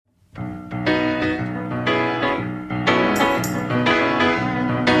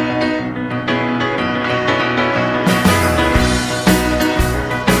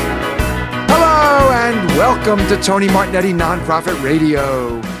Welcome to Tony Martignetti Nonprofit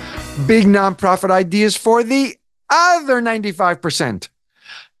Radio. Big nonprofit ideas for the other 95%.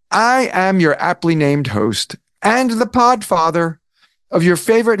 I am your aptly named host and the podfather of your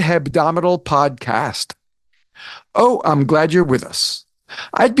favorite hebdomadal podcast. Oh, I'm glad you're with us.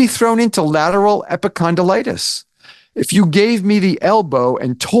 I'd be thrown into lateral epicondylitis if you gave me the elbow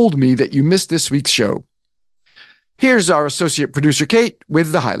and told me that you missed this week's show. Here's our associate producer, Kate,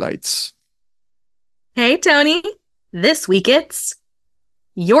 with the highlights. Hey, Tony. This week it's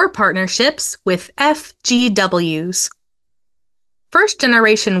your partnerships with FGWs.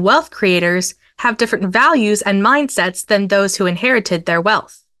 First-generation wealth creators have different values and mindsets than those who inherited their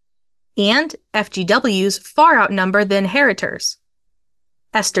wealth. And FGWs far outnumber the inheritors.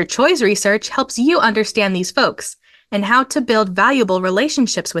 Esther Choi's research helps you understand these folks and how to build valuable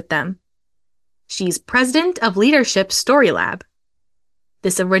relationships with them. She's president of Leadership Story Lab.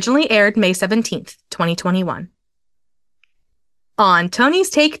 This originally aired May 17th, 2021. On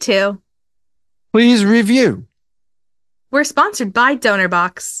Tony's Take 2. Please review. We're sponsored by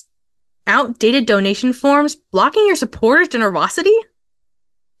DonorBox. Outdated donation forms blocking your supporters' generosity?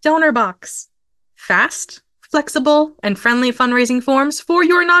 DonorBox. Fast, flexible, and friendly fundraising forms for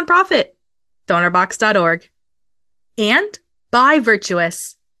your nonprofit. DonorBox.org. And by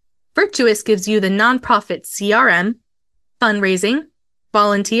Virtuous. Virtuous gives you the nonprofit CRM, fundraising,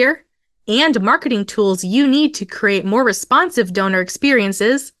 volunteer, and marketing tools you need to create more responsive donor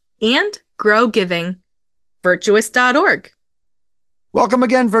experiences and grow giving. Virtuous.org. Welcome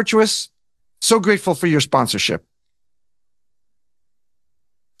again, Virtuous. So grateful for your sponsorship.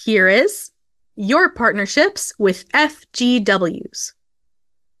 Here is your partnerships with FGWs.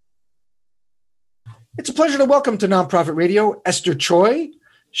 It's a pleasure to welcome to Nonprofit Radio Esther Choi.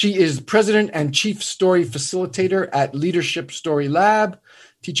 She is President and Chief Story Facilitator at Leadership Story Lab,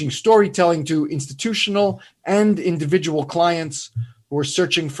 teaching storytelling to institutional and individual clients who are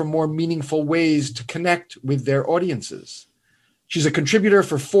searching for more meaningful ways to connect with their audiences. She's a contributor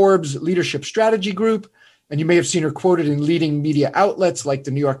for Forbes Leadership Strategy Group, and you may have seen her quoted in leading media outlets like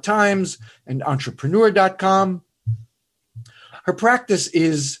the New York Times and Entrepreneur.com. Her practice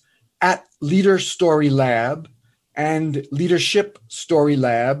is at Leader Story Lab and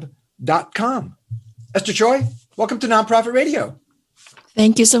leadershipstorylab.com. Esther Choi, welcome to Nonprofit Radio.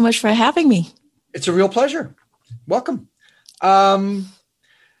 Thank you so much for having me. It's a real pleasure. Welcome.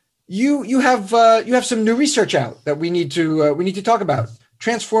 You have some new research out that we need to talk about.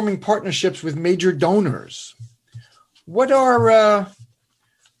 Transforming partnerships with major donors. What are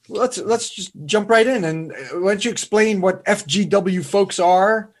let's just jump right in, and why don't you explain what FGW folks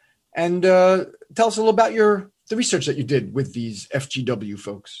are, and tell us a little about the research that you did with these FGW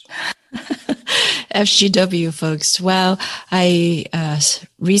folks. FGW folks. Well, I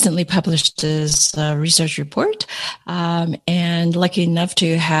recently published this research report, and lucky enough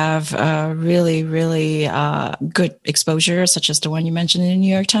to have really, really good exposure, such as the one you mentioned in the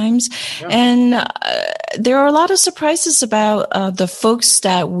New York Times. Yeah. And there are a lot of surprises about the folks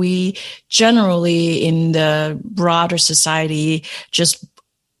that we generally in the broader society just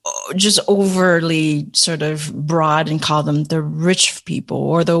overly sort of broad and call them the rich people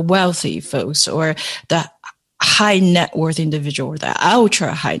or the wealthy folks or the high net worth individual or the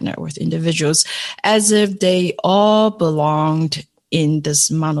ultra high net worth individuals, as if they all belonged in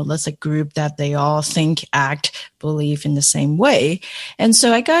this monolithic group that they all think, act, believe in the same way. And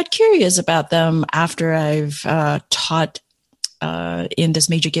so I got curious about them after I've taught in this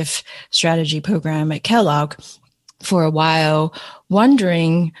major gift strategy program at Kellogg for a while,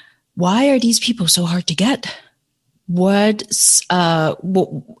 wondering, why are these people so hard to get? Because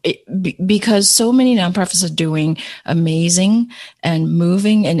so many nonprofits are doing amazing and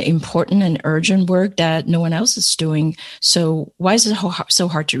moving and important and urgent work that no one else is doing. So why is it so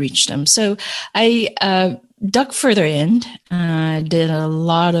hard to reach them? So I dug further in, did a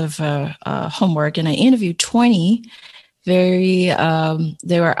lot of homework, and I interviewed 20 they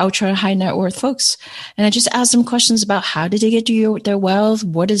were ultra high net worth folks. And I just asked them questions about how did they get to their wealth?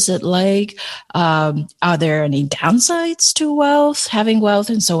 What is it like? Are there any downsides to having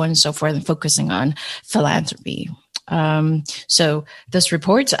wealth, and so on and so forth, and focusing on philanthropy. So this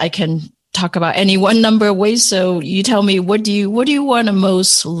report, I can talk about any one number of ways. So you tell me, what do you want to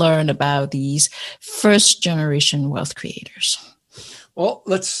most learn about these first generation wealth creators? Well,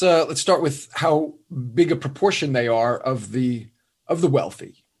 let's start with how big a proportion they are of the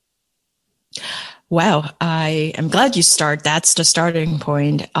wealthy. Wow, I am glad you start. That's the starting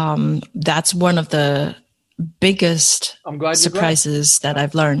point. That's one of the biggest surprises that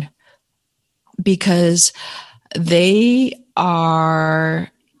I've learned, because they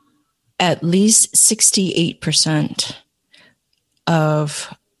are at least 68%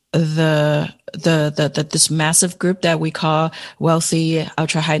 of this massive group that we call wealthy,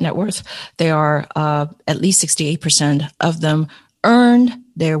 ultra high net worth, they are at least 68% of them earned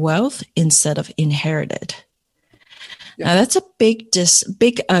their wealth instead of inherited. Yeah. Now that's a big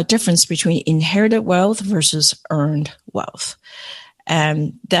difference between inherited wealth versus earned wealth.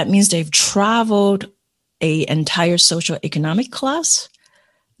 And that means they've traveled an entire social economic class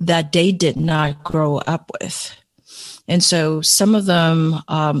that they did not grow up with. And so some of them,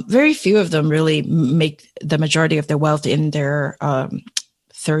 very few of them really make the majority of their wealth in their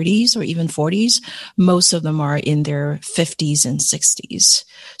 30s or even 40s. Most of them are in their 50s and 60s.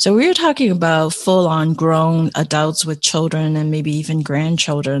 So we're talking about full-on grown adults with children and maybe even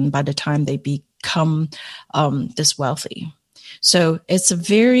grandchildren by the time they become this wealthy. So it's a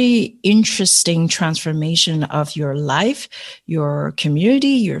very interesting transformation of your life, your community,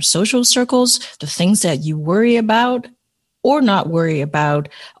 your social circles, the things that you worry about or not worry about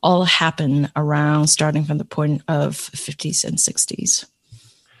all happen around starting from the point of 50s and 60s.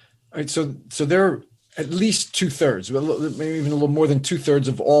 All right, so there are at least 2/3, maybe even a little more than 2/3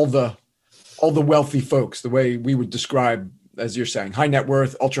 of all the wealthy folks, the way we would describe, as you're saying, high net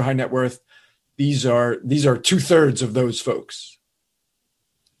worth, ultra high net worth. These are 2/3 of those folks.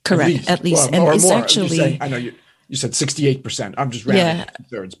 Correct, at least. Well, and it's more. actually, I know you said 68%. I'm just rounding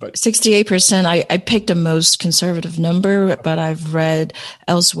 2/3, but 68%. I picked a most conservative number, but I've read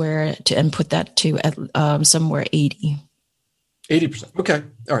elsewhere and put that to somewhere 80. 80%. Okay.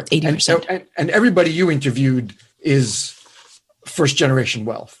 All right. 80%. And everybody you interviewed is first generation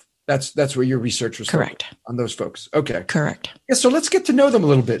wealth. That's where your research was correct on those folks. Okay. Correct. Yeah. So let's get to know them a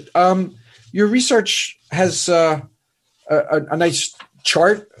little bit. Your research has a nice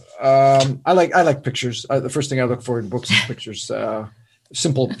chart. I like pictures. The first thing I look for in books is pictures.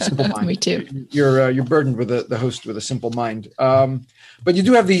 Simple mind. Me too. You're burdened with the host with a simple mind. But you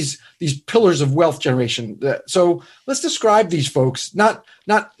do have these pillars of wealth generation. So let's describe these folks. Not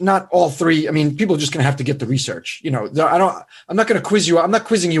all three. I mean, people are just going to have to get the research. I'm not going to quiz you. I'm not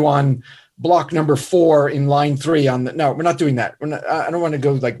quizzing you on block number 4 in line 3 on the. No, we're not doing that. I don't want to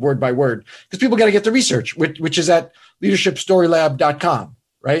go like word by word because people got to get the research, which is at leadershipstorylab.com,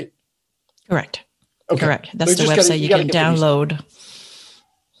 right? Correct. Okay. Correct. That's the website you can download.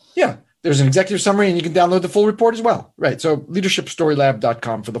 Yeah. There's an executive summary and you can download the full report as well. Right. So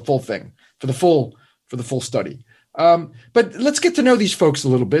leadershipstorylab.com for the full thing, for the full study. But let's get to know these folks a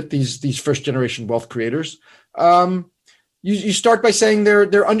little bit, these first generation wealth creators. You start by saying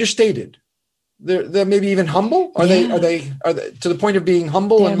they're understated. They're maybe even humble. Are they to the point of being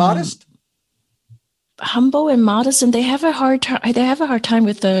humble and modest? Humble and modest, and they have a hard time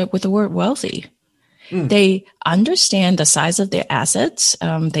with the word wealthy. They understand the size of their assets.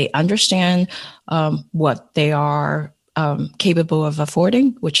 They understand what they are capable of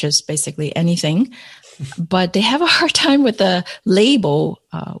affording, which is basically anything. But they have a hard time with the label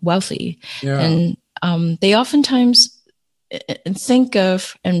wealthy. Yeah. And they oftentimes think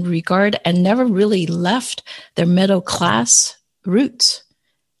of and regard and never really left their middle class roots.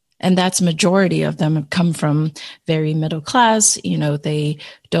 And that's majority of them come from very middle class. They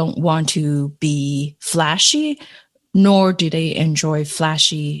don't want to be flashy, nor do they enjoy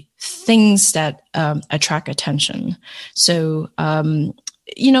flashy things that attract attention. So,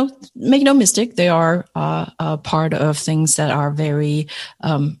 make no mistake, they are a part of things that are very,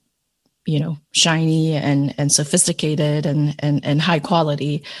 shiny and sophisticated and high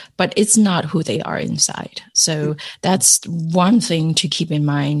quality, but it's not who they are inside. So that's one thing to keep in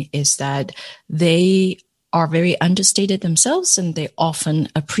mind, is that they are very understated themselves, and they often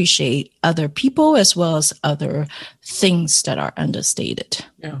appreciate other people as well as other things that are understated.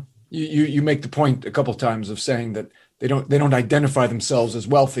 Yeah. You make the point a couple of times of saying that they don't identify themselves as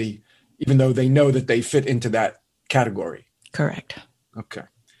wealthy, even though they know that they fit into that category. Correct. Okay.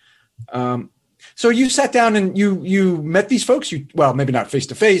 So you sat down and you met these folks. Maybe not face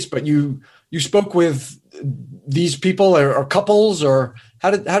to face, but you spoke with these people or couples, or how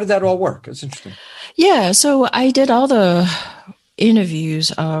did that all work? It's interesting. Yeah. So I did all the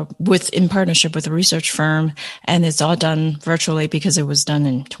interviews in partnership with a research firm, and it's all done virtually because it was done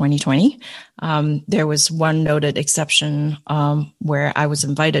in 2020. There was one noted exception where I was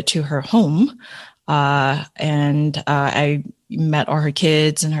invited to her home, and I met all her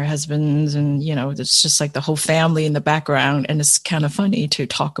kids and her husbands, and it's just like the whole family in the background, and it's kind of funny to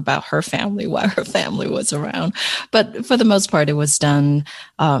talk about her family while her family was around. But for the most part, it was done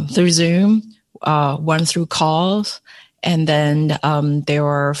through Zoom, one through calls, and then there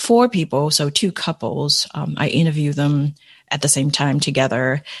were 4 people, so 2 couples. I interviewed them at the same time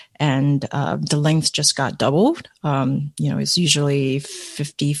together. And the length just got doubled. It's usually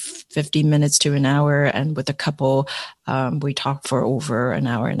 50 minutes to an hour. And with a couple, we talk for over an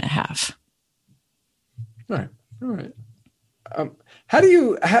hour and a half. All right. I'm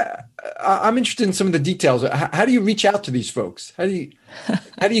interested in some of the details. How do you reach out to these folks? How do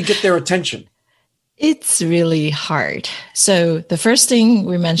you get their attention? It's really hard. So the first thing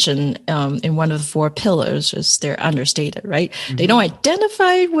we mentioned in one of the 4 pillars is they're understated, right? Mm-hmm. They don't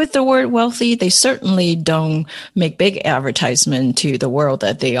identify with the word wealthy. They certainly don't make big advertisement to the world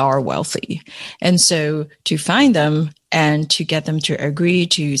that they are wealthy. And so to find them and to get them to agree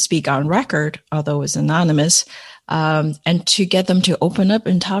to speak on record, although it's anonymous, and to get them to open up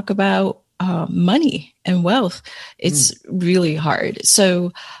and talk about money and wealth, it's really hard.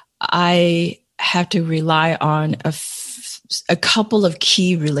 So I have to rely on a couple of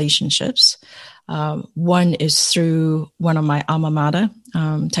key relationships. One is through one of my alma mater,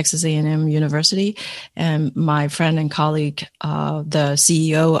 Texas A&M University, and my friend and colleague, the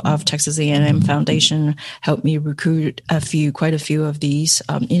CEO of Texas A&M Foundation, helped me recruit quite a few of these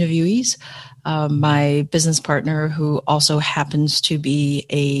interviewees. My business partner, who also happens to be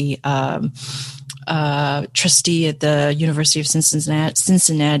a trustee at the University of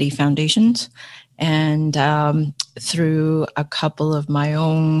Cincinnati Foundations, and through a couple of my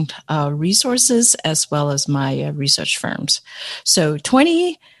own resources as well as my research firms. So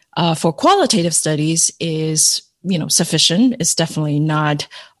 20 for qualitative studies is sufficient. It's definitely not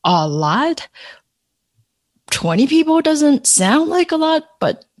a lot. 20 people doesn't sound like a lot,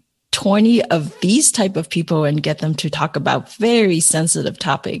 but 20 of these type of people and get them to talk about very sensitive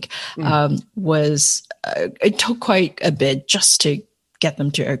topic was it took quite a bit just to get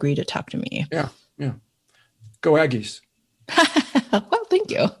them to agree to talk to me. Yeah. Go Aggies. Well,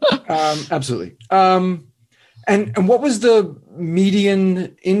 thank you. Absolutely. And what was the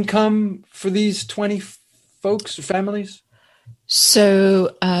median income for these 20 folks or families?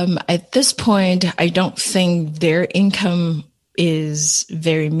 So at this point, I don't think their income is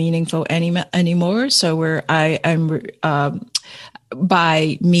very meaningful anymore. So I'm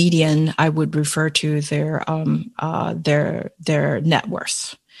by median, I would refer to their net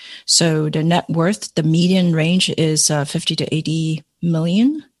worth. So the net worth, the median range is 50 to 80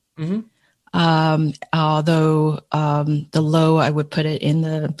 million. Mm-hmm. Although the low, I would put it in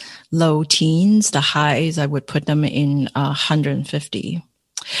the low teens. The highs, I would put them in 150.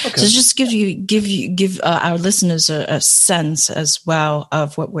 Okay. So just give our listeners a sense as well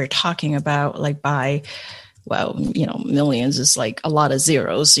of what we're talking about. Like millions is like a lot of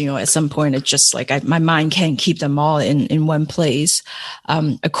zeros. At some point it's just like my mind can't keep them all in one place.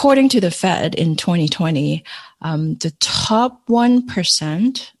 According to the Fed in 2020, the top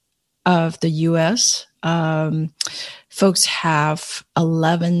 1% of the U.S. Folks have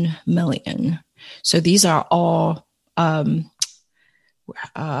 11 million. So these are all sort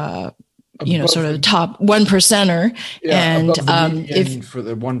of the top 1%er. Yeah, and above the median for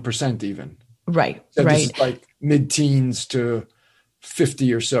the 1% even. Right, so right. This is like mid-teens to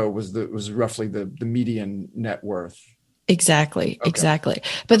 50 or so was roughly the median net worth. Exactly.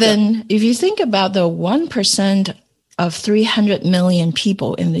 But then if you think about the 1% of 300 million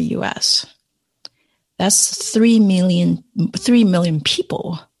people in the U.S., that's 3 million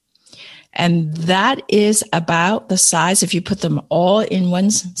people. And that is about the size, if you put them all in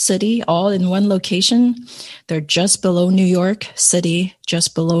one city, all in one location, they're just below New York City,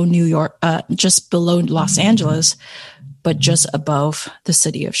 just below Los Angeles, but just above the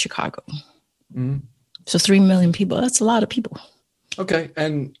city of Chicago. Mm-hmm. So 3 million people, that's a lot of people. Okay.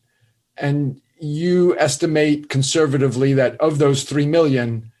 And you estimate conservatively that of those 3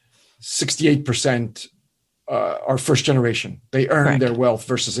 million, 68% are first generation. They earned their wealth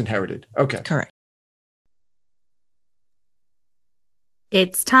versus inherited. Okay. Correct.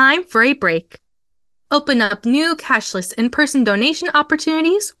 It's time for a break. Open up new cashless in-person donation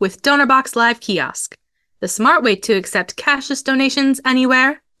opportunities with DonorBox Live Kiosk, the smart way to accept cashless donations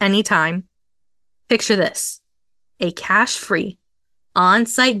anywhere, anytime. Picture this: a cash-free,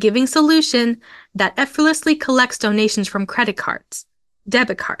 on-site giving solution that effortlessly collects donations from credit cards,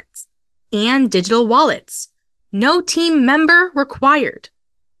 debit cards, and digital wallets. No team member required.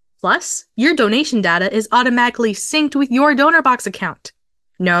 Plus, your donation data is automatically synced with your DonorBox account.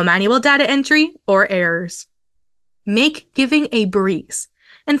 No manual data entry or errors. Make giving a breeze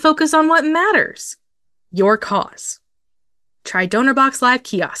and focus on what matters: your cause. Try DonorBox Live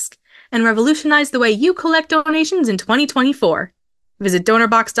Kiosk and revolutionize the way you collect donations in 2024. Visit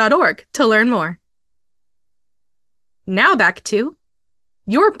donorbox.org to learn more. Now back to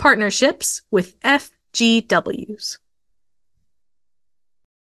your partnerships with FGWs.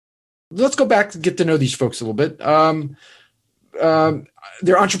 let's go back and get to know these folks a little bit. They're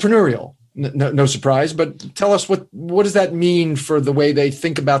entrepreneurial, no surprise, but tell us what does that mean for the way they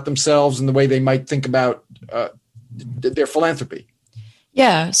think about themselves and the way they might think about their philanthropy?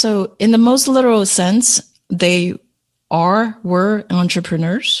 Yeah. So in the most literal sense, they were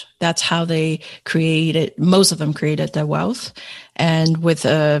entrepreneurs. That's how they created, most of them created their wealth. And with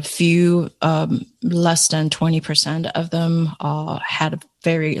a few, less than 20% of them had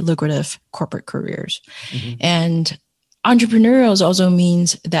very lucrative corporate careers. Mm-hmm. And entrepreneurial also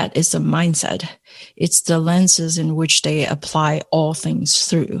means that it's a mindset. It's the lenses in which they apply all things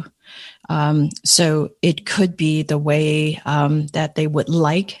through. So it could be the way that they would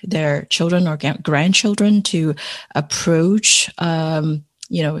like their children or grandchildren to approach,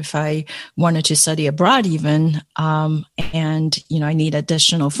 if I wanted to study abroad even, and, I need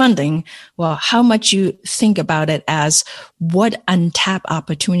additional funding, well, how much you think about it as what untapped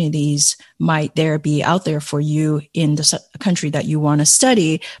opportunities might there be out there for you in the country that you want to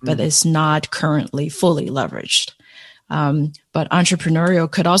study, but is not currently fully leveraged. But entrepreneurial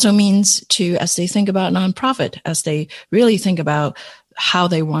could also means as they think about nonprofit, as they really think about how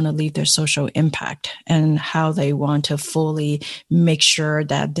they want to leave their social impact and how they want to fully make sure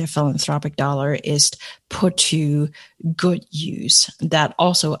that their philanthropic dollar is put to good use, that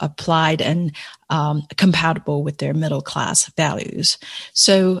also applied and compatible with their middle class values.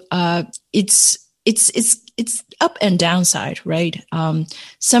 So it's up and downside, right?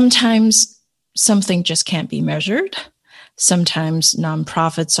 Sometimes something just can't be measured. Sometimes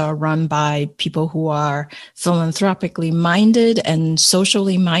nonprofits are run by people who are philanthropically minded and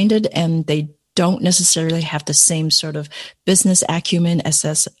socially minded, and they don't necessarily have the same sort of business acumen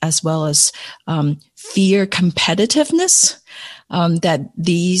as well as fear competitiveness that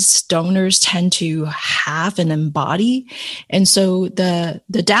these donors tend to have and embody. And so the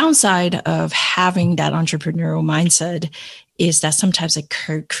downside of having that entrepreneurial mindset is that sometimes it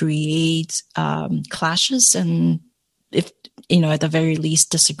creates clashes and, if at the very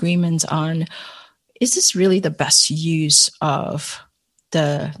least, disagreements on, is this really the best use of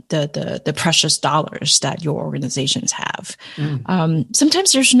the precious dollars that your organizations have?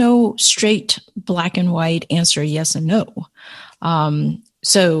 Sometimes there's no straight black and white answer, yes and no.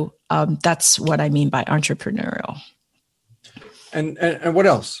 So that's what I mean by entrepreneurial. And what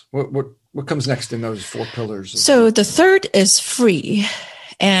else? What comes next in those four pillars? So the third is free,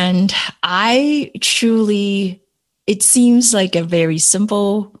 and it seems like a very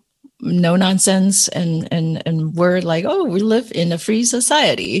simple, no nonsense, and we're like, oh, we live in a free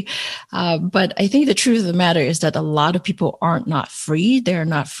society. But I think the truth of the matter is that a lot of people aren't not free. They're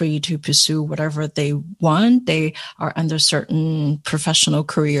not free to pursue whatever they want. They are under certain professional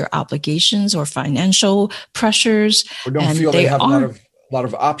career obligations or financial pressures. Or don't feel they have a lot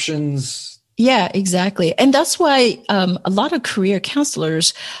of options. Yeah, exactly. And that's why a lot of career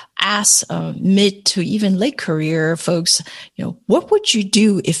counselors ask mid to even late career folks, what would you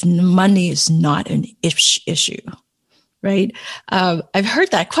do if money is not an issue, right? I've heard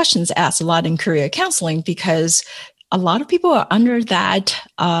that questions asked a lot in career counseling because a lot of people are under that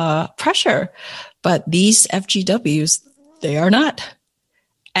pressure, but these FGWs, they are not.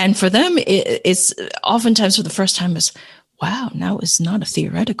 And for them, it's oftentimes for the first time is, wow, now it's not a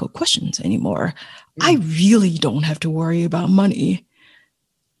theoretical questions anymore. I really don't have to worry about money.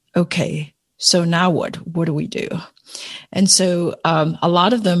 Okay, so now what? What do we do? And so a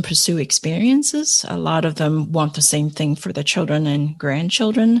lot of them pursue experiences. A lot of them want the same thing for their children and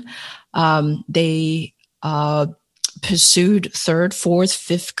grandchildren. They pursued third, fourth,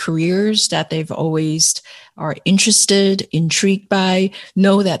 fifth careers that they've always are interested, intrigued by,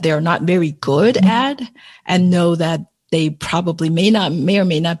 know that they're not very good at, and know that they probably may or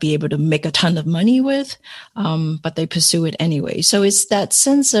may not be able to make a ton of money with, but they pursue it anyway. So it's that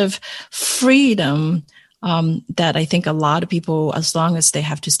sense of freedom that I think a lot of people, as long as they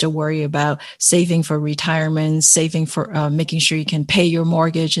have to still worry about saving for retirement, saving for making sure you can pay your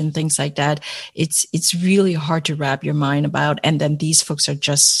mortgage and things like that, it's really hard to wrap your mind about. And then these folks are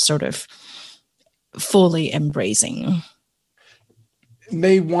just sort of fully embracing.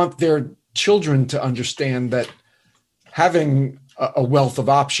 They want their children to understand that having a wealth of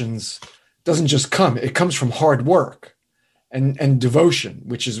options doesn't just come. It comes from hard work and devotion,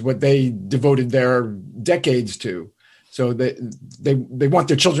 which is what they devoted their decades to. So they want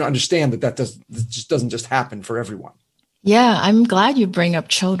their children to understand that just doesn't just happen for everyone. Yeah, I'm glad you bring up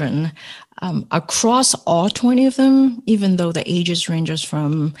children. Across all 20 of them, even though the ages ranges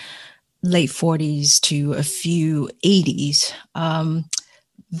from late 40s to a few 80s,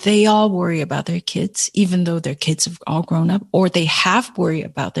 they all worry about their kids, even though their kids have all grown up, or they have worry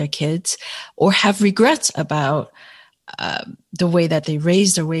about their kids, or have regrets about the way that they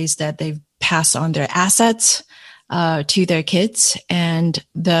raised, the ways that they've passed on their assets to their kids. And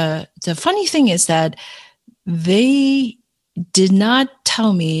the funny thing is that they did not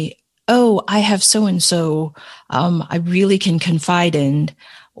tell me, oh, I have so-and-so I really can confide in,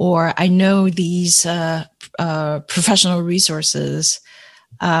 or I know these professional resources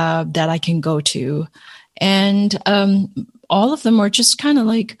that I can go to. And all of them are just kind of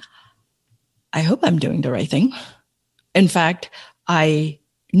like, I hope I'm doing the right thing. In fact, I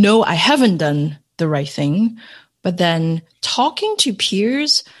know I haven't done the right thing, but then talking to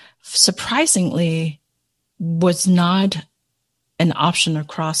peers, surprisingly, was not an option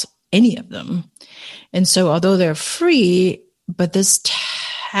across any of them. And so although they're free, but this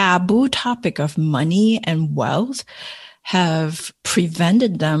taboo topic of money and wealth have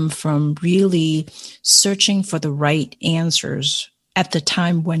prevented them from really searching for the right answers at the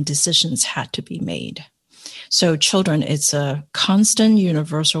time when decisions had to be made. So children, it's a constant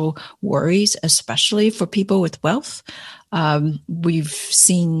universal worries, especially for people with wealth. We've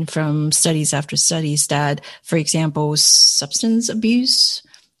seen from studies after studies that, for example, substance abuse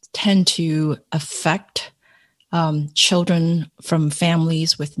tend to affect children from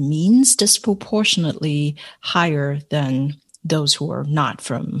families with means disproportionately higher than those who are not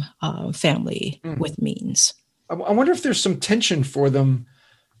from family with means. I wonder if there's some tension for them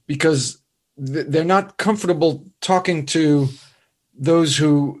because they're not comfortable talking to those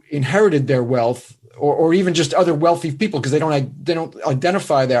who inherited their wealth or even just other wealthy people because they don't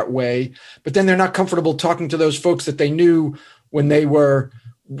identify that way. But then they're not comfortable talking to those folks that they knew when they were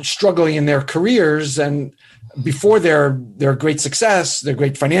struggling in their careers and before their great success, their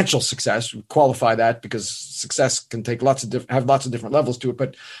great financial success. We qualify that because success can take have lots of different levels to it.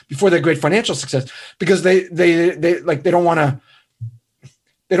 But before their great financial success, because they don't want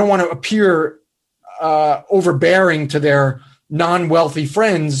to appear overbearing to their non-wealthy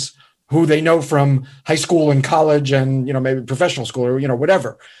friends who they know from high school and college and maybe professional school or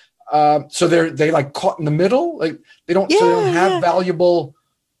whatever. So they like caught in the middle. Like they don't have valuable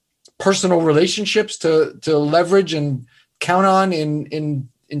personal relationships to leverage and count on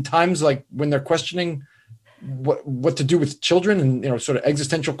in times like when they're questioning what to do with children and sort of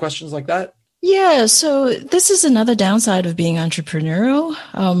existential questions like that. Yeah, so this is another downside of being entrepreneurial.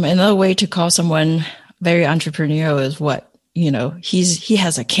 Another way to call someone very entrepreneurial is what he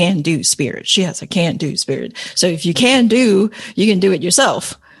has a can-do spirit. She has a can-do spirit. So if you can do, you can do it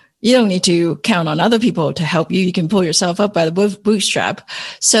yourself. You don't need to count on other people to help you. You can pull yourself up by the bootstrap.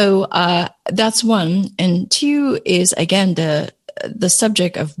 So that's one. And two is, again, the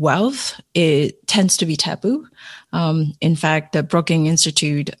subject of wealth. It tends to be taboo. In fact, the Brookings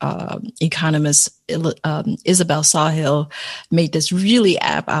Institute economist Isabel Sawhill made this really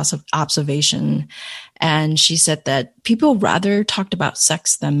apt observation. And she said that people rather talked about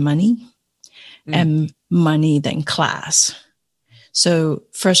sex than money and money than class. So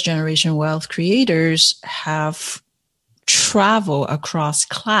first generation wealth creators have traveled across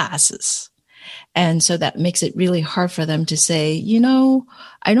classes. And so that makes it really hard for them to say,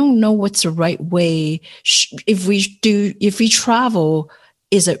 I don't know what's the right way. If we travel,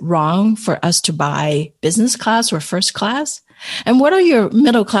 is it wrong for us to buy business class or first class? And what are your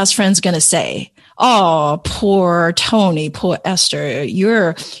middle class friends going to say? Oh, poor Tony, poor Esther,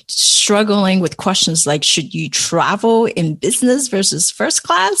 you're struggling with questions like, should you travel in business versus first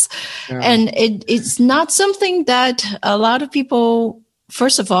class? Yeah. And it's not something that a lot of people,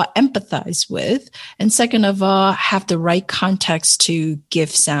 first of all, empathize with, and second of all, have the right context to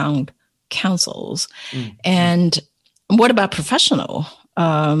give sound counsels. And what about professional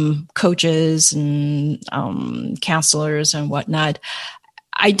coaches and counselors and whatnot?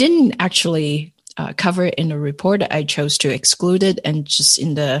 I didn't actually cover it in the report. I chose to exclude it and just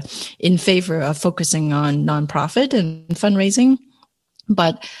in favor of focusing on nonprofit and fundraising.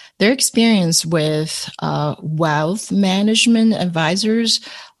 But their experience with wealth management advisors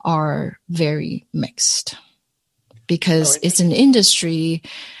are very mixed because it's an industry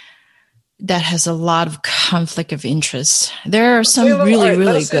that has a lot of conflict of interest. There are some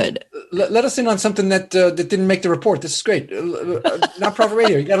really good. Let us in on something that didn't make the report. This is great. Nonprofit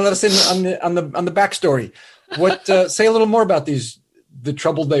radio. You got to let us in on the backstory. What? Say a little more about the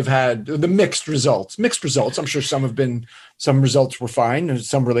trouble they've had, the mixed results. I'm sure some results were fine, and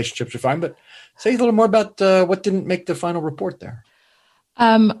some relationships were fine. But say a little more about what didn't make the final report there.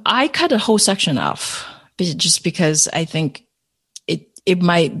 I cut a whole section off just because I think it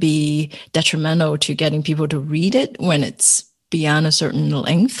might be detrimental to getting people to read it when it's beyond a certain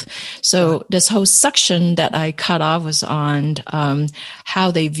length. So this whole section that I cut off was on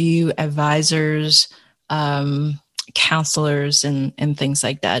how they view advisors, counselors, and things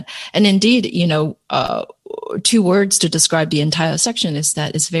like that. And indeed, 2 words to describe the entire section is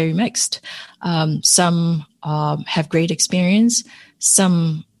that it's very mixed. Some have great experience.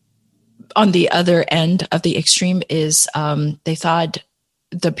 Some, on the other end of the extreme, is they thought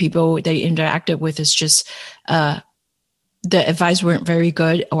the people they interacted with is just the advice weren't very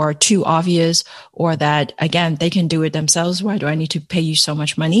good or too obvious, or that, again, they can do it themselves. Why do I need to pay you so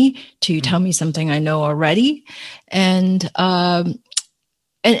much money to tell me something I know already? And by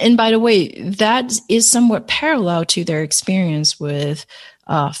the way, that is somewhat parallel to their experience with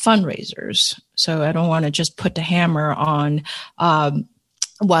fundraisers. So I don't want to just put the hammer on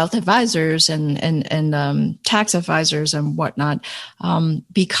wealth advisors and tax advisors and whatnot,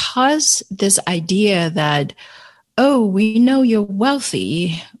 because this idea that, oh, we know you're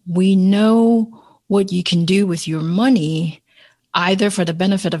wealthy, we know what you can do with your money, either for the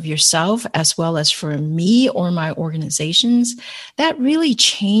benefit of yourself as well as for me or my organizations, that really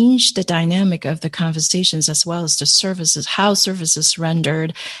changed the dynamic of the conversations as well as the services, how services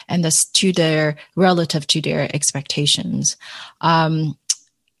rendered, and this to their relative to their expectations.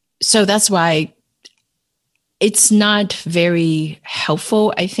 So that's why it's not very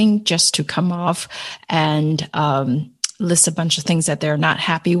helpful, I think, just to come off and list a bunch of things that they're not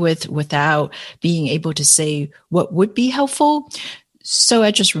happy with without being able to say what would be helpful. So I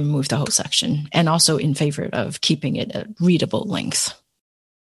just removed the whole section, and also in favor of keeping it a readable length.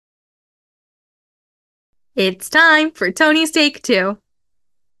 It's time for Tony's Take 2.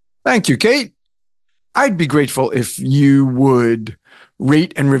 Thank you, Kate. I'd be grateful if you would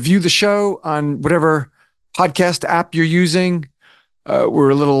rate and review the show on whatever podcast app you're using. We're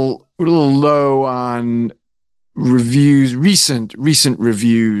a little low on reviews, recent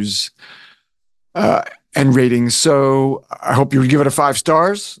reviews and ratings. So I hope you would give it a 5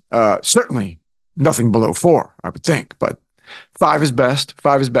 stars. Certainly nothing below 4, I would think, but 5 is best.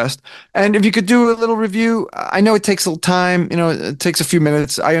 5 is best. And if you could do a little review, I know it takes a little time. It takes a few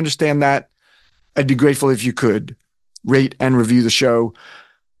minutes. I understand that. I'd be grateful if you could rate and review the show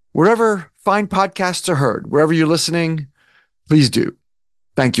wherever fine podcasts are heard. Wherever you're listening, please do.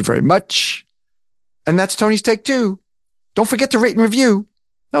 Thank you very much. And that's Tony's Take 2. Don't forget to rate and review.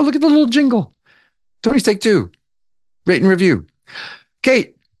 Now look at the little jingle. Tony's Take 2. Rate and review.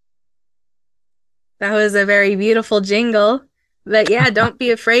 Kate. That was a very beautiful jingle. But yeah, don't be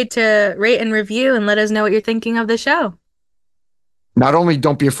afraid to rate and review and let us know what you're thinking of the show. Not only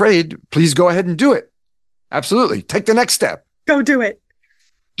don't be afraid, please go ahead and do it. Absolutely. Take the next step. Go do it.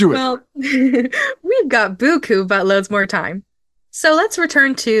 Do it. Well, we've got buku but loads more time. So let's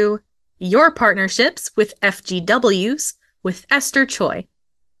return to your partnerships with FGWs with Esther Choi.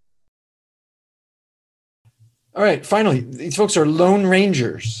 All right. Finally, these folks are Lone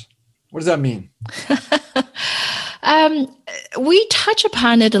Rangers. What does that mean? We touch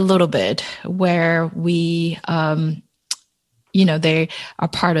upon it a little bit where we, they are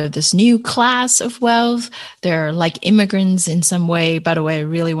part of this new class of wealth. They're like immigrants in some way. By the way, I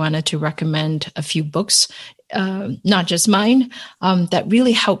really wanted to recommend a few books, not just mine, that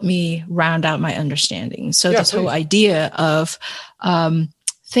really helped me round out my understanding. So this whole idea of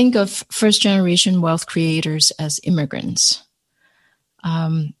think of first-generation wealth creators as immigrants.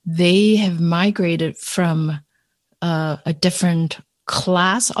 They have migrated from a different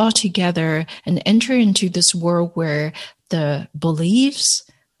class altogether and enter into this world where the beliefs,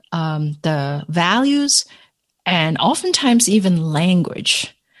 the values, and oftentimes even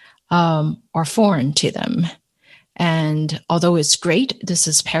language are foreign to them. And although it's great, this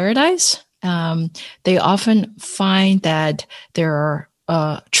is paradise, they often find that there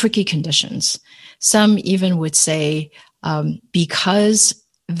are tricky conditions. Some even would say because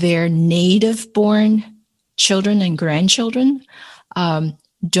their native-born children and grandchildren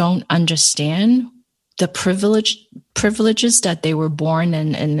don't understand the privileges that they were born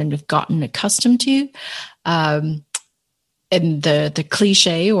and have gotten accustomed to, and the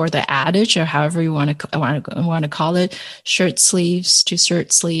cliche or the adage, or however you want to call it, shirt sleeves to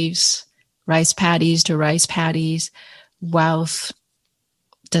shirt sleeves, rice paddies to rice paddies, wealth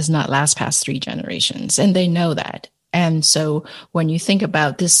does not last past 3 generations, and they know that. And so when you think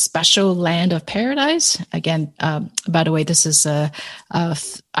about this special land of paradise, again, by the way, this is I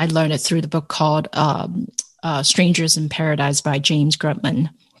learned it through the book called Strangers in Paradise by James Grubman.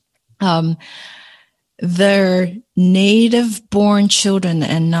 Their native-born children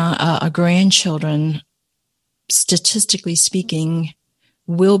and grandchildren, statistically speaking,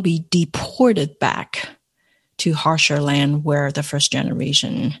 will be deported back to harsher land where the first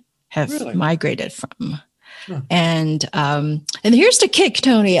generation have Really? migrated from. Sure. And here's the kick,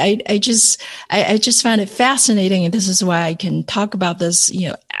 Tony. I just found it fascinating, and this is why I can talk about this,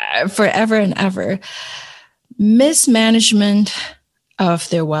 forever and ever. Mismanagement of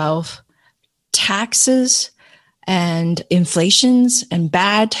their wealth, taxes, and inflations, and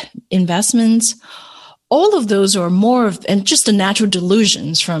bad investments. All of those are more of, and just the natural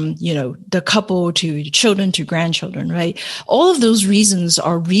delusions from, the couple to children to grandchildren, right? All of those reasons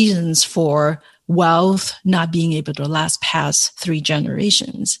are reasons for wealth not being able to last past 3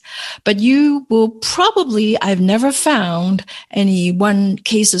 generations. But you will probably, I've never found any one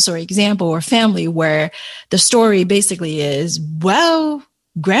cases or example or family where the story basically is, well,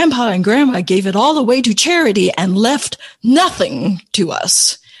 grandpa and grandma gave it all away to charity and left nothing to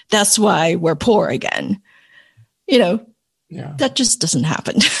us. That's why we're poor again. That just doesn't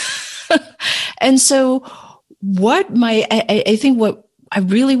happen. And so I think what I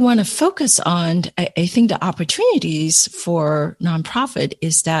really want to focus on, I think the opportunities for nonprofit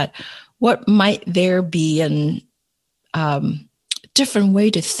is that what might there be an different way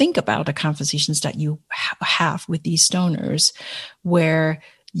to think about the conversations that you have with these donors, where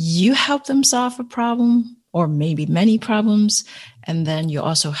you help them solve a problem or maybe many problems, and then you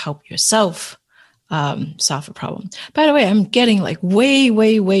also help yourself solve a problem. By the way, I'm getting like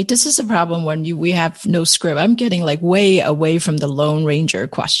way. This is a problem when we have no script. I'm getting like way away from the Lone Ranger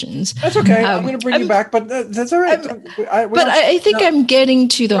questions. That's okay. I'm going to bring you back, but that's all right. I think I'm getting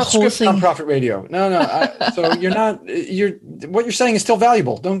to the whole thing. Nonprofit radio. No. So you're not. What you're saying is still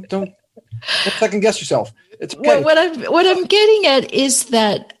valuable. Don't second guess yourself. It's okay. What I'm getting at is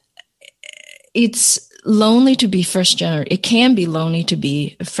that it's lonely to be first generation. It can be lonely to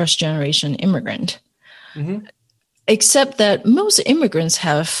be a first generation immigrant, except that most immigrants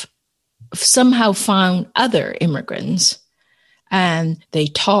have somehow found other immigrants, and they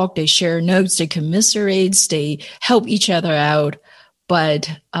talk, they share notes, they commiserate, they help each other out.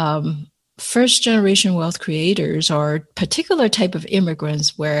 But first generation wealth creators are a particular type of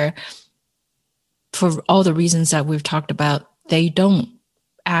immigrants where, for all the reasons that we've talked about, they don't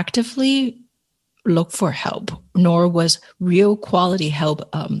actively look for help, nor was real quality help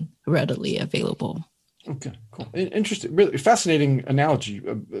readily available. Okay, cool. Interesting. Really fascinating analogy,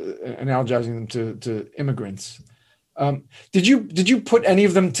 analogizing them to immigrants. Did you put any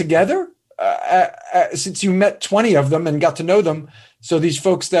of them together since you met 20 of them and got to know them? So these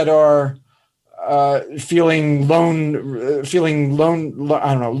folks that are feeling lonely.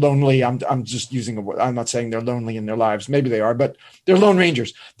 I don't know, lonely. I'm just using a word. I'm not saying they're lonely in their lives. Maybe they are, but they're lone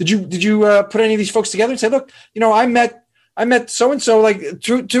rangers. Did you put any of these folks together and say, look, I met so and so like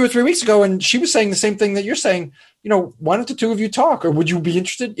 2 or 3 weeks ago, and she was saying the same thing that you're saying. Why don't the two of you talk, or would you be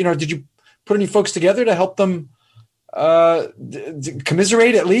interested? Did you put any folks together to help them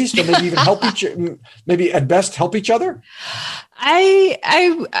commiserate at least, or maybe even maybe at best help each other?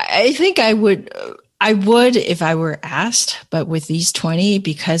 I think I would if I were asked, but with these 20,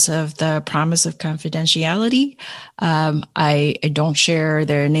 because of the promise of confidentiality, I don't share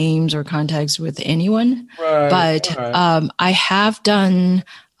their names or contacts with anyone. Right, but right. I have done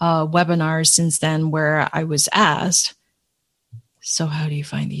webinars since then where I was asked, so how do you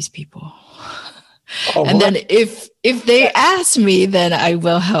find these people? And then if they ask me, then I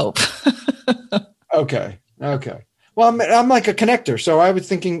will help. Okay. Well, I'm like a connector, so I was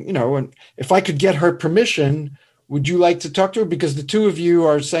thinking, and if I could get her permission, would you like to talk to her? Because the two of you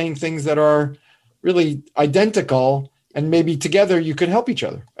are saying things that are really identical, and maybe together you could help each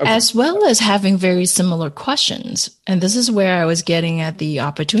other. Okay. As well as having very similar questions. And this is where I was getting at the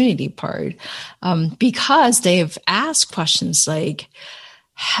opportunity part, because they've asked questions like,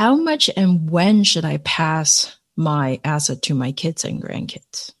 how much and when should I pass my asset to my kids and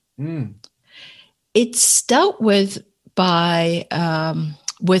grandkids? It's dealt with by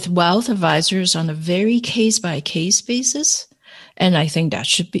with wealth advisors on a very case by case basis, and I think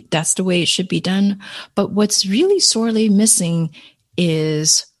that's the way it should be done. But what's really sorely missing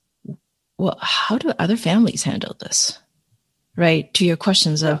is, well, how do other families handle this? Right? To your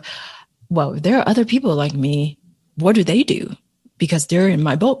questions of, well, if there are other people like me, what do they do? Because they're in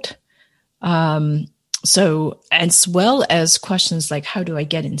my boat. So, as well as questions like, how do I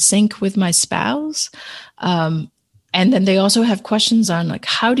get in sync with my spouse? And then they also have questions on like,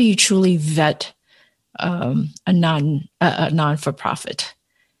 how do you truly vet a non-for-profit?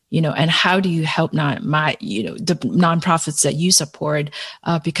 And how do you help the nonprofits that you support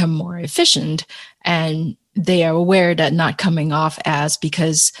become more efficient? And they are aware that not coming off as,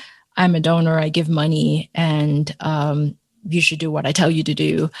 because I'm a donor, I give money, and you should do what I tell you to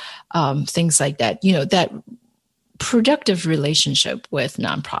do, things like that. That productive relationship with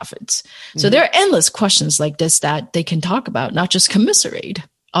nonprofits. So there are endless questions like this that they can talk about, not just commiserate,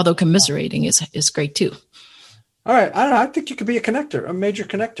 although commiserating is great too. All right. I don't know. I think you could be a connector, a major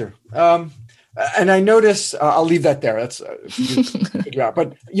connector. And I notice, I'll leave that there. That's figure out.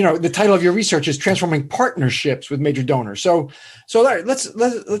 But the title of your research is Transforming Partnerships with Major Donors. So Larry,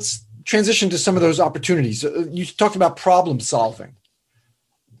 let's transition to some of those opportunities. You talked about problem solving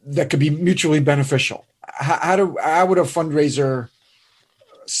that could be mutually beneficial. How would a fundraiser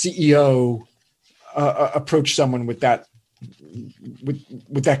CEO approach someone with that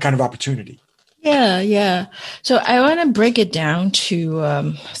kind of opportunity? Yeah. So I want to break it down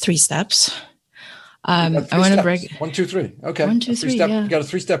to 3 steps. I want to break 1, 2, 3. Okay. 1, 2, 3. Yeah. You got a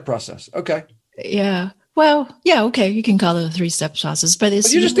 3-step process. Okay. Yeah. Well, yeah. Okay. You can call it a 3-step process, but it's.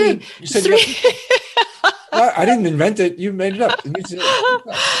 But you just did. You said 3. I didn't invent it. You made it up. You got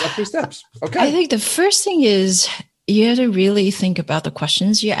 3 steps. Okay. I think the first thing is you have to really think about the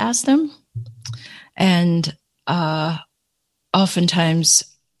questions you ask them, and oftentimes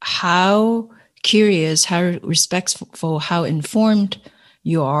how curious, how respectful, how informed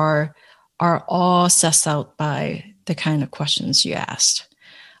you are all sussed out by the kind of questions you asked.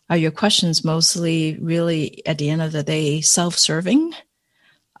 Are your questions mostly really, at the end of the day, self-serving?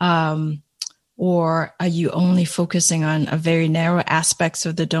 Or are you only focusing on a very narrow aspects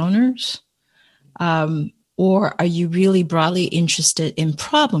of the donors? Or are you really broadly interested in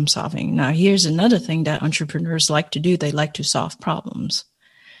problem solving? Now, here's another thing that entrepreneurs like to do. They like to solve problems.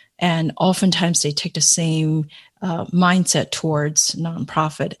 And oftentimes they take the same mindset towards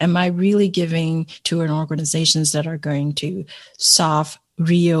nonprofit. Am I really giving to an organizations that are going to solve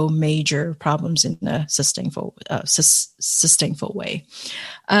real major problems in a sustainable way?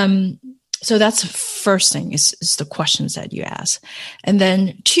 So that's the first thing is the questions that you ask. And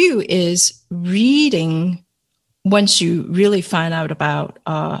then 2 is reading once you really find out about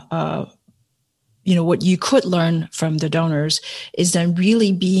what you could learn from the donors, is then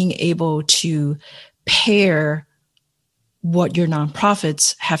really being able to pair what your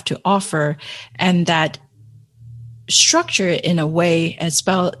nonprofits have to offer, and that structure it in a way as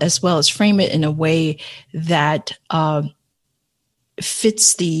well as frame it in a way that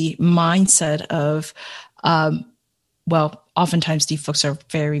fits the mindset of, oftentimes these folks are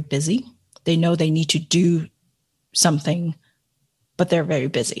very busy. They know they need to do something, but they're very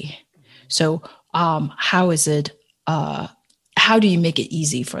busy. So how do you make it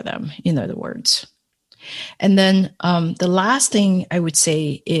easy for them, in other words? And then the last thing I would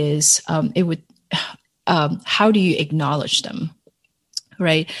say is how do you acknowledge them?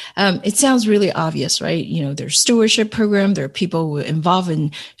 Right. It sounds really obvious, right? There's stewardship program. There are people involved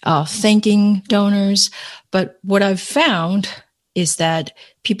in thanking donors. But what I've found is that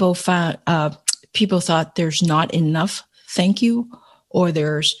people thought there's not enough thank you, or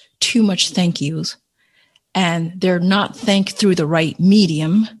there's too much thank yous, and they're not thanked through the right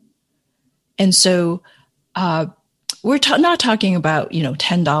medium. And so we're not talking about, $10,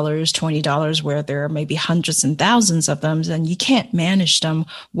 $20, where there are maybe hundreds and thousands of them, and you can't manage them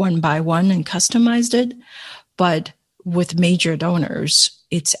one by one and customize it. But with major donors,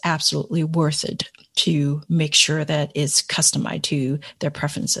 it's absolutely worth it to make sure that it's customized to their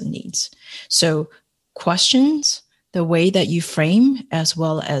preference and needs. So questions, the way that you frame, as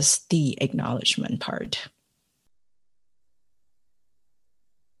well as the acknowledgement part.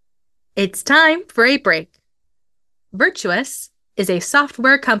 It's time for a break. Virtuous is a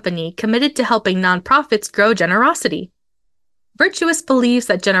software company committed to helping nonprofits grow generosity. Virtuous believes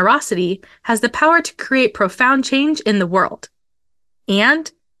that generosity has the power to create profound change in the world and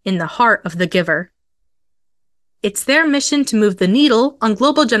in the heart of the giver. It's their mission to move the needle on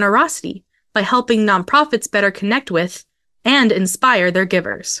global generosity by helping nonprofits better connect with and inspire their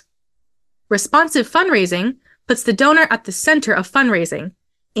givers. Responsive fundraising puts the donor at the center of fundraising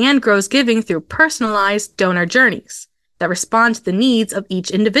and grows giving through personalized donor journeys that respond to the needs of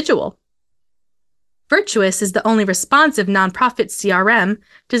each individual. Virtuous is the only responsive nonprofit CRM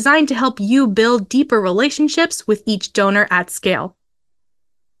designed to help you build deeper relationships with each donor at scale.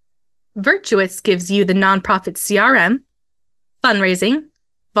 Virtuous gives you the nonprofit CRM, fundraising,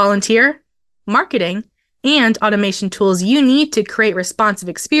 volunteer, marketing, and automation tools you need to create responsive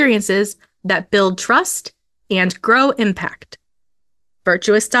experiences that build trust and grow impact.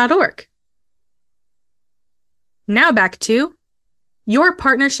 Virtuous.org. Now back to your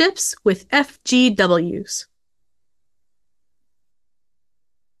partnerships with FGWs.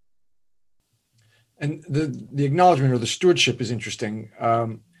 And the acknowledgement or the stewardship is interesting.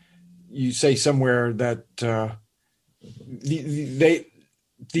 You say somewhere that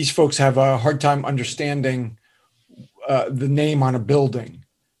these folks have a hard time understanding the name on a building,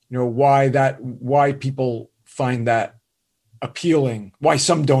 why people find that appealing, why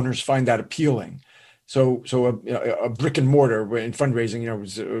some donors find that appealing. So a brick and mortar in fundraising,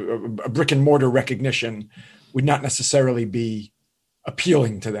 a brick and mortar recognition would not necessarily be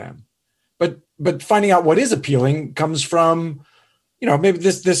appealing to them. But finding out what is appealing comes from, maybe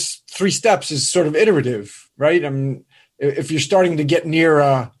this 3 steps is sort of iterative, right? I mean, if you're starting to get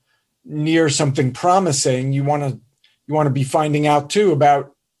near something promising, you want to be finding out too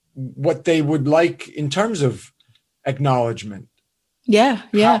about what they would like in terms of acknowledgement. Yeah.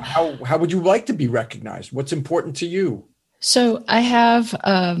 How would you like to be recognized? What's important to you? So I have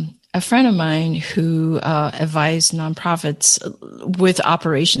a friend of mine who advised nonprofits with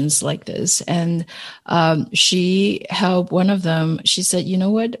operations like this, and she helped one of them. She said, "You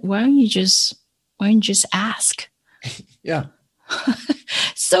know what? Why don't you just ask?" Yeah.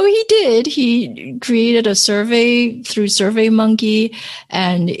 So he did. He created a survey through SurveyMonkey,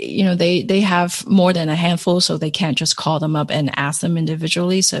 and they have more than a handful, so they can't just call them up and ask them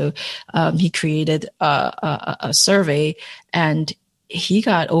individually. So he created a survey, and he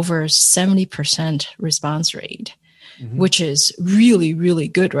got over 70% response rate, which is really, really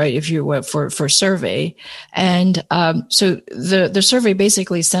good, right? If you were for survey. And so the survey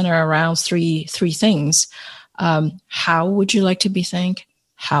basically centered around three things. How would you like to be thanked?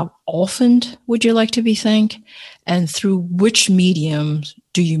 How often would you like to be thanked? And through which medium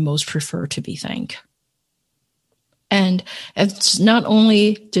do you most prefer to be thanked? And it's not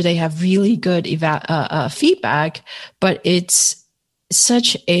only do they have really good feedback, but it's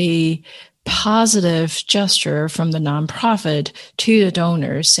such a positive gesture from the nonprofit to the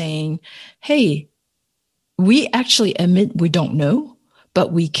donor saying, hey, we actually admit we don't know,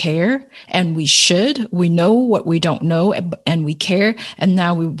 but we care and we should. We know what we don't know and we care. And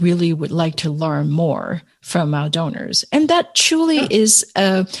now we really would like to learn more from our donors. And that truly is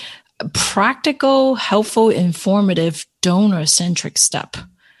a practical, helpful, informative, donor-centric step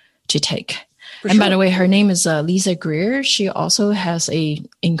to take. By the way, her name is Lisa Greer. She also has a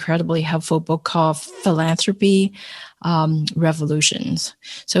incredibly helpful book called Philanthropy Revolutions.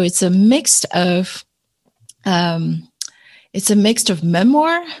 So it's a mix of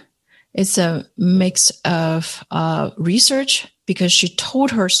memoir. It's a mix of research, because she told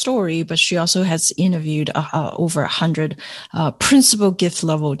her story, but she also has interviewed over 100 principal gift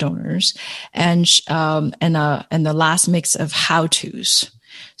level donors, and the last mix of how-tos.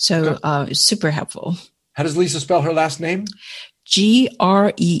 So it's super helpful. How does Lisa spell her last name?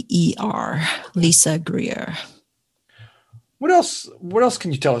 Greer, Lisa Greer. What else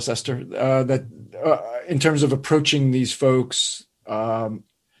can you tell us, Esther, that in terms of approaching these folks, how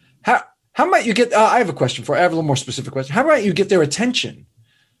might you get, I have a question for you. I have a little more specific question. How might you get their attention?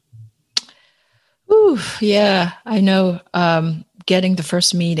 Ooh, yeah, I know. Getting the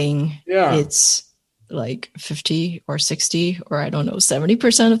first meeting, it's like 50 or 60 or I don't know,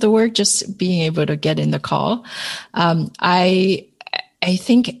 70% of the work, just being able to get in the call. I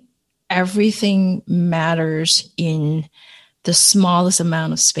think everything matters in the smallest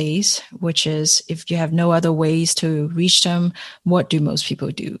amount of space, which is if you have no other ways to reach them, what do most people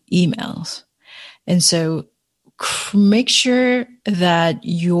do? Emails. And so make sure that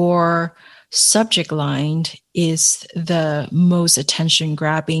your subject line is the most attention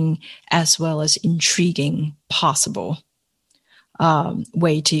grabbing as well as intriguing possible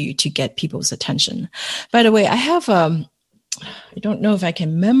way to get people's attention. By the way, I have I don't know if I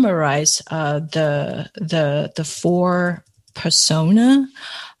can memorize the 4 persona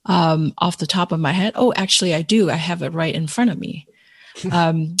off the top of my head. Oh, actually I do. I have it right in front of me.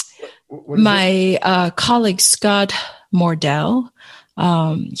 My colleague Scott Mordell,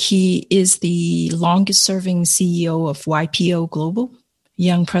 he is the longest serving CEO of YPO Global,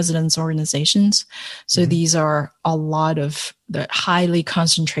 Young Presidents Organizations. So these are a lot of the highly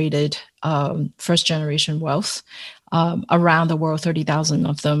concentrated first generation wealth around the world, 30,000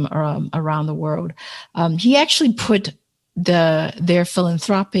 of them around the world. He actually put their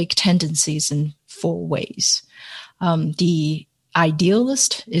philanthropic tendencies in 4 ways. The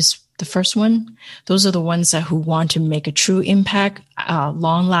idealist is the first one. Those are the ones who want to make a true impact,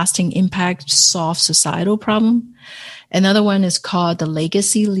 long-lasting impact, solve societal problem. Another one is called the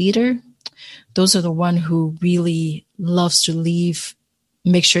legacy leader. Those are the one who really loves to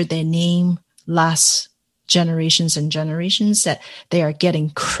make sure their name lasts generations and generations, that they are getting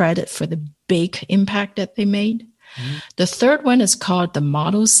credit for the big impact that they made. Mm-hmm. The third one is called the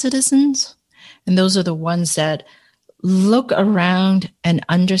model citizens. And those are the ones that look around and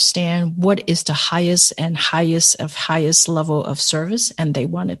understand what is the highest level of service, and they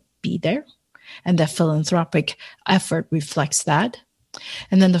want to be there. And that philanthropic effort reflects that.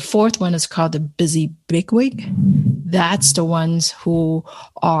 And then the fourth one is called the busy bigwig. That's the ones who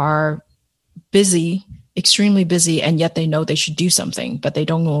are busy, extremely busy, and yet they know they should do something, but they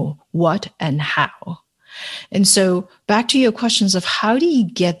don't know what and how. And so back to your questions of how do you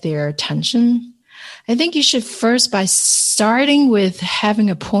get their attention? I think you should first by starting with having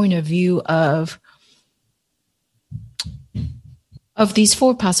a point of view of these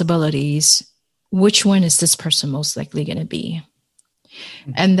four possibilities, which one is this person most likely going to be?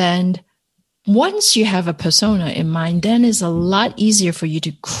 And then once you have a persona in mind, then it's a lot easier for you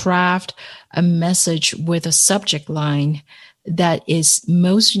to craft a message with a subject line that is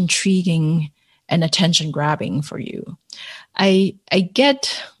most intriguing and attention grabbing for you. I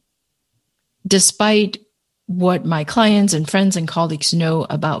get, despite what my clients and friends and colleagues know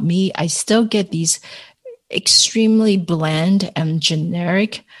about me, I still get these extremely bland and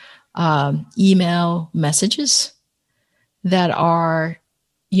generic email messages that are,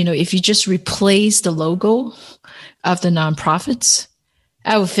 if you just replace the logo of the nonprofits,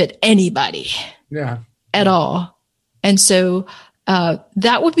 I would fit anybody at all. And so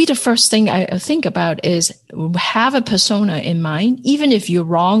that would be the first thing I think about is have a persona in mind. Even if you're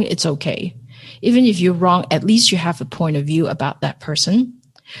wrong, it's okay. Even if you're wrong, at least you have a point of view about that person.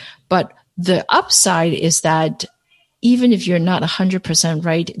 But the upside is that even if you're not 100%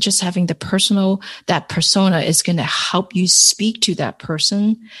 right, just having that persona is going to help you speak to that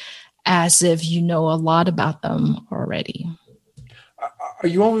person as if you know a lot about them already. Are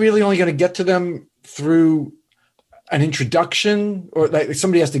you really only going to get to them through an introduction, or like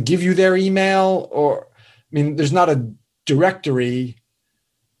somebody has to give you their email? Or, there's not a directory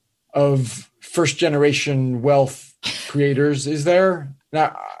of first generation wealth creators, is there?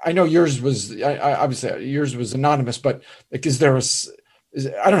 Now, I know yours was obviously yours was anonymous, but like, is there a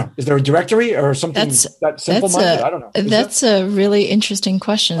directory or something that simple-minded? I don't know. That's a really interesting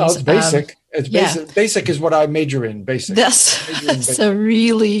question. Oh, it's basic. Basic. Basic is what I major in. Basic. That's a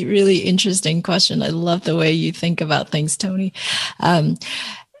really, really interesting question. I love the way you think about things, Tony. Not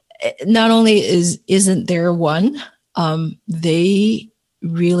only isn't there one, they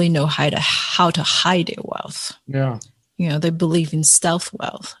really know how to hide their wealth. Yeah. They believe in stealth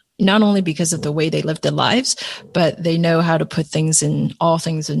wealth, not only because of the way they live their lives, but they know how to put all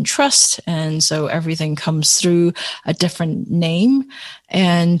things in trust. And so everything comes through a different name,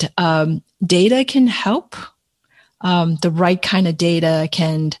 and data can help. The right kind of data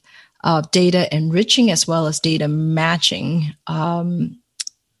can, data enriching as well as data matching.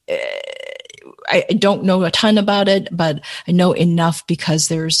 I don't know a ton about it, but I know enough because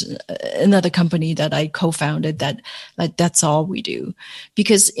there's another company that I co-founded that's all we do.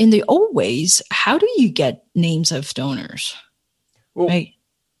 Because in the old ways, how do you get names of donors? Well, right?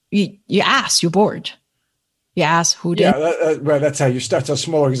 You ask, you're bored. You ask who did. Yeah, that's how you start. That's how a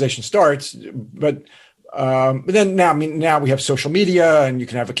small organization starts. But then now we have social media, and you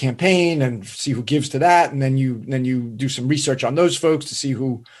can have a campaign and see who gives to that, and then you do some research on those folks to see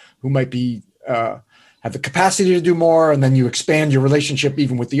who might be have the capacity to do more, and then you expand your relationship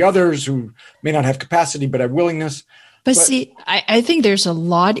even with the others who may not have capacity but have willingness. But see, I think there's a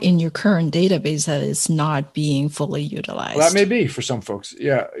lot in your current database that is not being fully utilized. Well, that may be for some folks,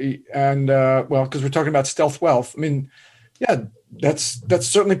 yeah. And because we're talking about stealth wealth, that's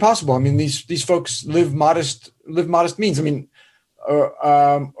certainly possible. These folks live modest means.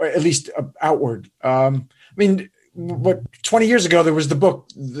 Or at least outward. 20 years ago, there was the book,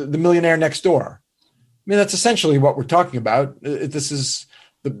 The Millionaire Next Door. That's essentially what we're talking about. This is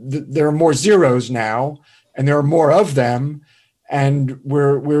there are more zeros now, and there are more of them. And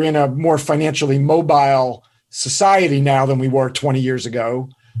we're in a more financially mobile society now than we were 20 years ago.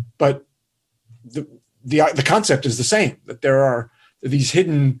 But the concept is the same, that there are these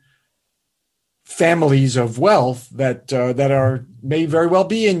hidden families of wealth that may very well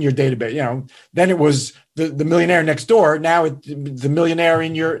be in your database. Then it was the millionaire next door. Now the millionaire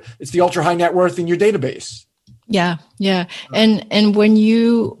it's the ultra high net worth in your database. Yeah. And when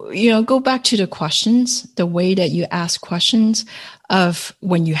you go back to the questions, the way that you ask questions of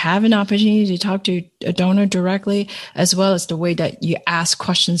when you have an opportunity to talk to a donor directly, as well as the way that you ask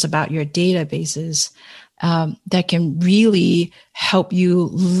questions about your databases, that can really help you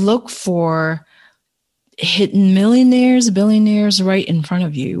look for hidden millionaires, billionaires right in front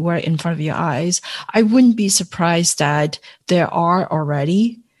of you, right in front of your eyes. I wouldn't be surprised that there are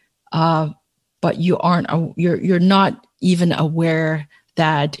already, but you're not even aware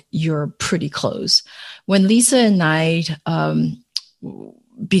that you're pretty close. When Lisa and I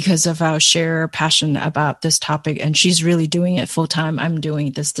because of our shared passion about this topic, and she's really doing it full time. I'm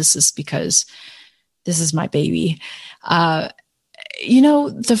doing this. This is because this is my baby. The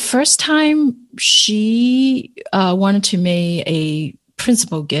first time she wanted to make a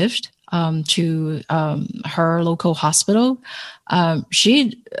principal gift to her local hospital,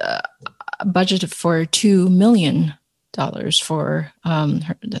 she budgeted for $2 million for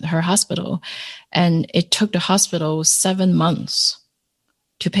her hospital, and it took the hospital 7 months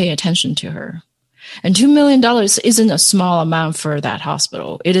to pay attention to her. And $2 million isn't a small amount for that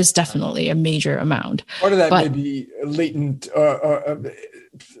hospital. It is definitely a major amount. Part of that may be latent,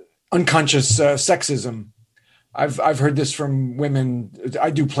 unconscious sexism. I've heard this from women. I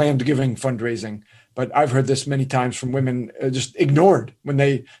do planned giving fundraising, but I've heard this many times from women just ignored when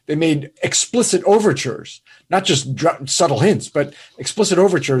they made explicit overtures, not just subtle hints, but explicit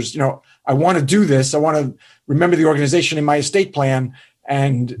overtures. I want to do this. I want to remember the organization in my estate plan,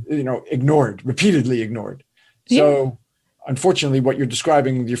 and repeatedly ignored. Yeah. So unfortunately, what you're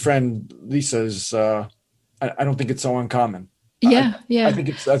describing with your friend Lisa is, I don't think it's so uncommon. Yeah. I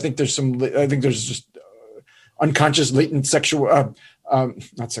think there's just unconscious latent sexual,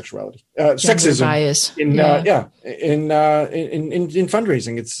 not sexuality, sexism bias. in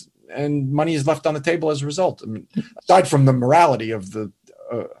fundraising. And money is left on the table as a result. I mean, aside from the morality of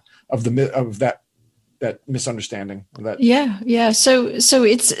that misunderstanding. So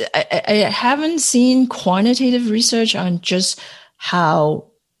it's I haven't seen quantitative research on just how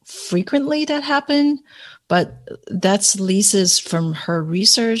frequently that happened, but that's Lisa's from her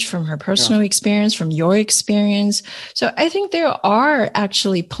research, from her personal experience, from your experience. So I think there are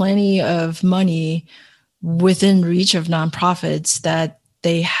actually plenty of money within reach of nonprofits that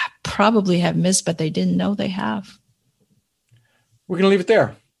they probably have missed, but they didn't know they have. We're going to leave it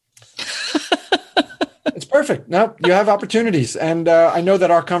there. It's perfect. No, you have opportunities. And I know that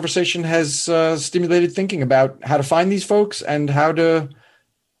our conversation has stimulated thinking about how to find these folks and how to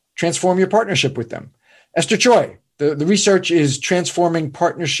transform your partnership with them. Esther Choi, the research is Transforming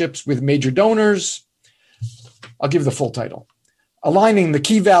Partnerships with Major Donors. I'll give the full title. Aligning the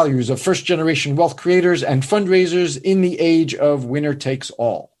key values of first-generation wealth creators and fundraisers in the age of winner takes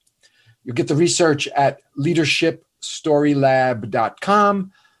all. You'll get the research at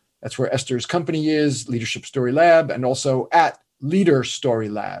leadershipstorylab.com. That's where Esther's company is, Leadership Story Lab, and also at Leader Story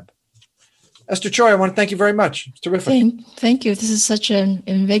Lab. Esther Choi, I want to thank you very much. It's terrific. Thank you. This is such an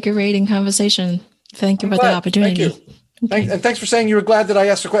invigorating conversation. Thank you for the opportunity. Thank you. And thanks for saying you were glad that I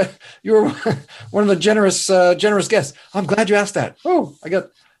asked a question. You were one of the generous guests. I'm glad you asked that. Oh, I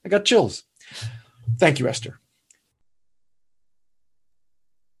got chills. Thank you, Esther.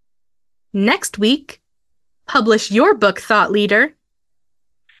 Next week, publish your book, Thought Leader.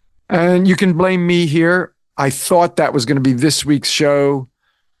 And you can blame me here. I thought that was going to be this week's show.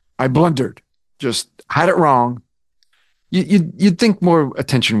 I blundered, just had it wrong. You'd think more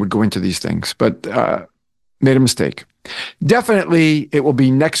attention would go into these things, but made a mistake. Definitely, it will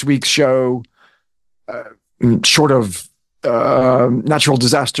be next week's show, short of natural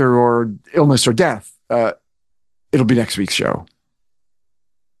disaster or illness or death. It'll be next week's show.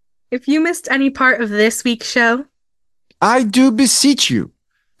 If you missed any part of this week's show, I do beseech you,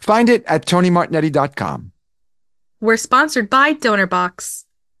 find it at TonyMartignetti.com. We're sponsored by DonorBox.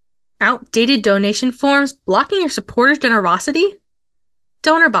 Outdated donation forms blocking your supporters' generosity?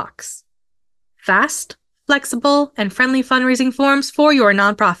 DonorBox. Fast, flexible, and friendly fundraising forms for your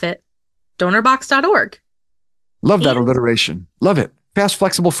nonprofit. DonorBox.org. Love that alliteration. Love it. Fast,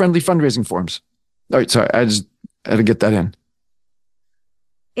 flexible, friendly fundraising forms. All right, sorry, I just had to get that in.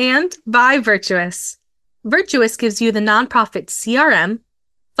 And by Virtuous. Virtuous gives you the nonprofit CRM,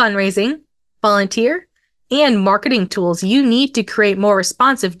 fundraising, volunteer, and marketing tools you need to create more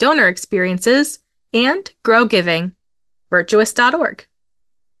responsive donor experiences and grow giving. Virtuous.org.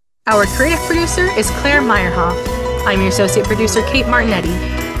 Our creative producer is Claire Meyerhoff. I'm your associate producer, Kate Martignetti.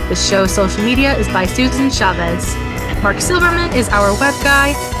 The show's social media is by Susan Chavez. Mark Silverman is our web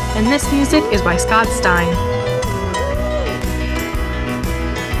guy, and this music is by Scott Stein.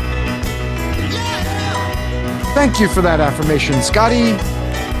 Thank you for that affirmation, Scotty.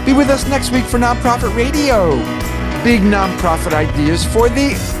 Be with us next week for Nonprofit Radio. Big nonprofit ideas for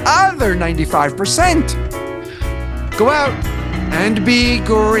the other 95%. Go out and be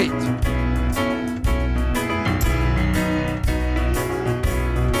great.